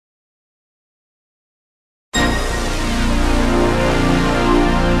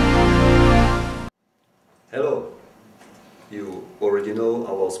already know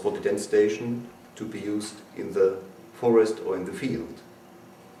our SPORTident station to be used in the forest or in the field.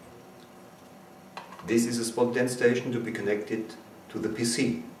 This is a SPORTident station to be connected to the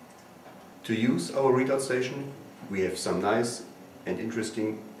PC. To use our readout station, we have some nice and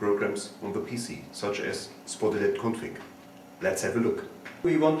interesting programs on the PC, such as SPORTident config. Let's have a look.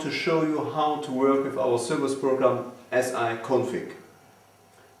 We want to show you how to work with our service program SI-config.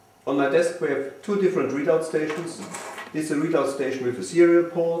 On my desk we have two different readout stations. This is a readout station with a serial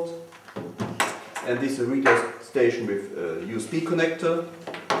port, and this is a readout station with a USB connector.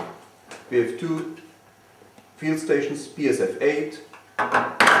 We have two field stations, PSF8,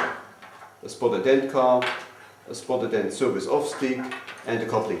 a SPORTident card, a SPORTident service off stick and a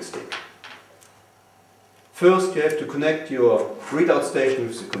coupling stick. First you have to connect your readout station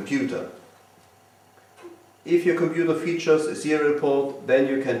with the computer. If your computer features a serial port, then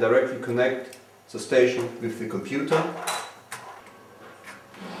you can directly connect the station with the computer.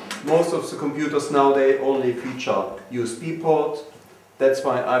 Most of the computers nowadays only feature USB port. That's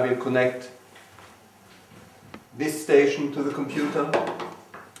why I will connect this station to the computer.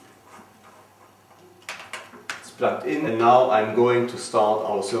 It's plugged in, and now I'm going to start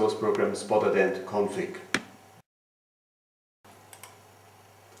our service program SPORTident config.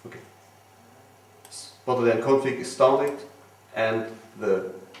 Okay. SPORTident config is started, and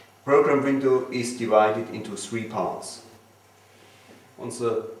the program window is divided into three parts. On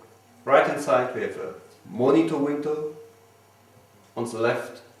the right hand side we have a monitor window. On the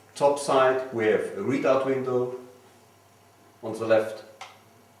left top side we have a readout window. On the left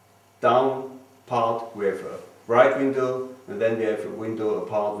down part we have a write window, and then we have a window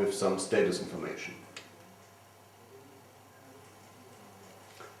apart with some status information.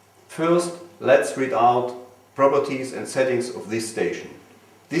 First, let's read out properties and settings of this station.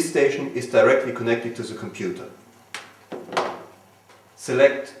 This station is directly connected to the computer.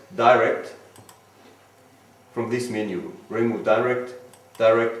 Select Direct from this menu. Remove Direct.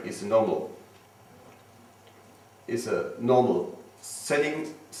 Direct is a normal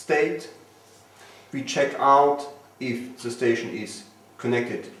setting state. We check out if the station is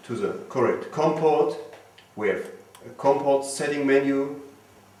connected to the correct COM port. We have a COM port setting menu.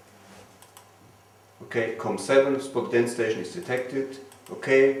 Okay, COM7, SPORTident station is detected.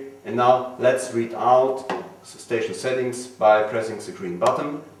 Okay, and now let's read out the station settings by pressing the green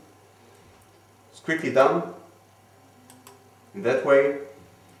button. It's quickly done in that way,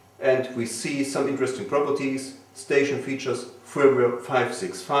 and we see some interesting properties. Station features firmware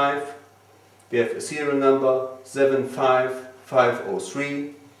 565. We have a serial number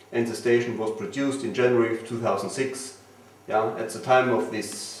 75503, and the station was produced in January of 2006. Yeah, at the time of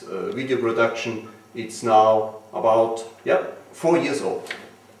this video production, it's now about 4 years old.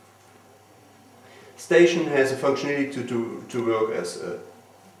 Station has a functionality to work as a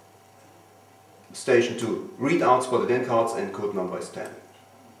station to read out SPORTident cards, and code number is 10.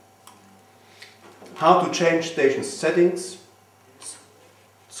 How to change station settings?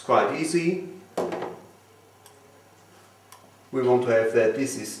 It's quite easy. We want to have that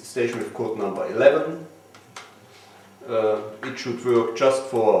this is station with code number 11. It should work just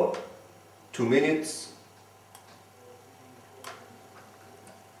for 2 minutes.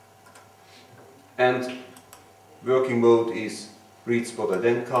 And working mode is read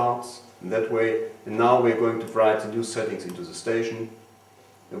SPORTident cards in that way. And now we're going to write the new settings into the station.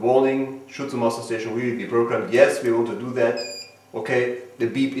 A warning, should the master station really be programmed? Yes, we want to do that. Okay, the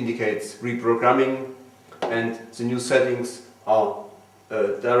beep indicates reprogramming, and the new settings are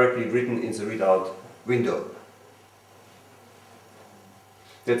directly written in the readout window.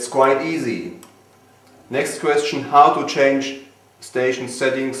 That's quite easy. Next question, how to change station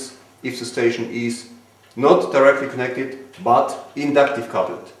settings if the station is not directly connected but inductive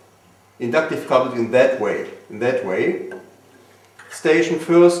coupled. Inductive coupled in that way. Station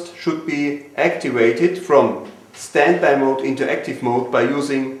first should be activated from standby mode into active mode by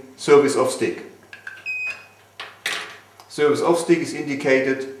using service off stick. Service off stick is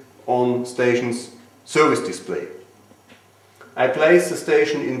indicated on station's service display. I place the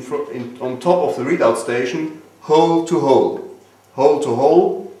station on top of the readout station, hole to hole. Hole to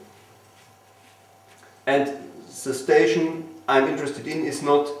hole. And the station I'm interested in is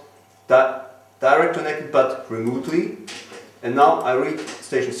not direct connected but remotely. And now I read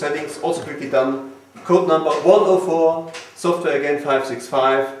station settings, also quickly done. Code number 104, software again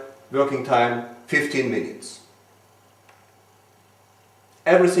 565, working time 15 minutes.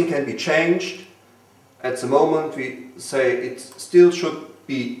 Everything can be changed. At the moment we say it still should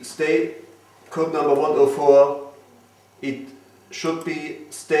be stay code number 104. It should be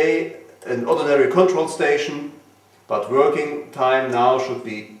stay an ordinary control station, but working time now should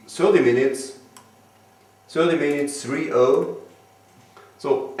be 30 minutes. 30 minutes 30.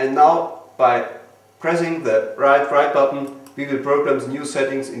 So, and now by pressing the right button, we will program the new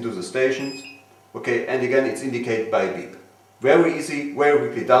settings into the stations. Okay, and again it's indicated by a beep. Very easy, very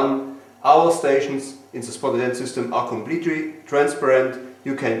quickly done. Our stations in the SPORTident system are completely transparent.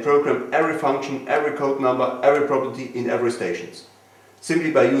 You can program every function, every code number, every property in every station,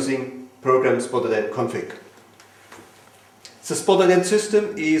 simply by using program SPORTident config. The SPORTident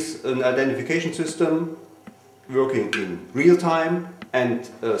system is an identification system working in real time and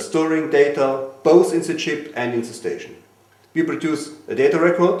storing data both in the chip and in the station. We produce a data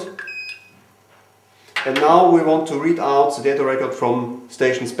record, and now we want to read out the data record from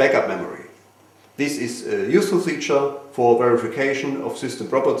station's backup memory. This is a useful feature for verification of system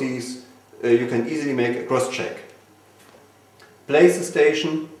properties. You can easily make a cross-check. Place the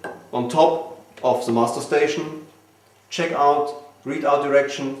station on top of the master station. Check out readout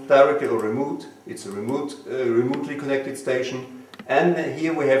direction directly or remote. It's a remotely connected station. And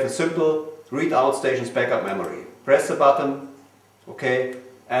here we have a simple readout station's backup memory. Press the button, okay,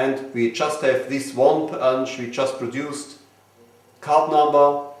 and we just have this one punch we just produced, card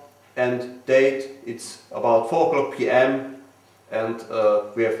number and date. It's about 4 p.m. and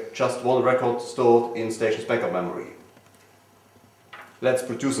we have just one record stored in station's backup memory. Let's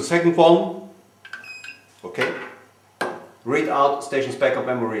produce a second one. Okay. Read out station's backup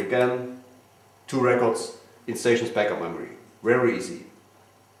memory again. 2 records in station's backup memory. Very easy.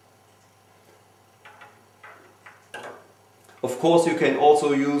 Of course, you can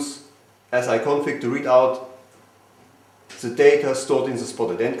also use SIconfig to read out the data stored in the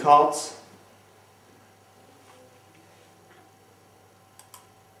SPORTident cards.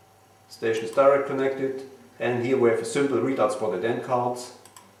 Station is direct connected, and here we have a simple readout SPORTident cards.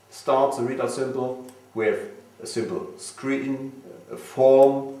 Start the readout symbol. We have a simple screen, a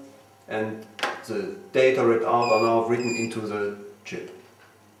form, and the data read out are now written into the chip.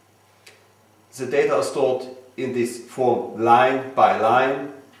 The data are stored in this form line by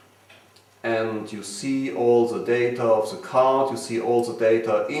line, and you see all the data of the card, you see all the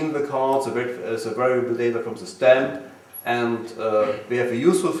data in the card, the variable data from the stamp, and we have a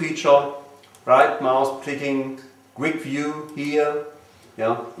useful feature, right mouse clicking, quick view here,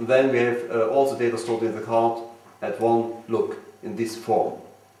 yeah, and then we have all the data stored in the card at one look in this form.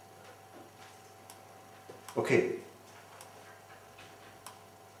 Okay.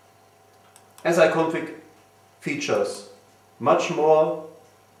 SIconfig features much more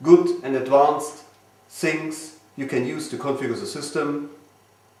good and advanced things you can use to configure the system.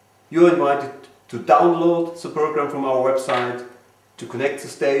 You are invited to download the program from our website, to connect the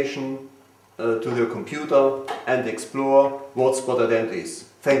station to your computer and explore what SPORTident is.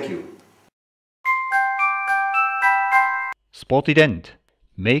 Thank you. SPORTident.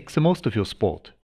 Make the most of your sport.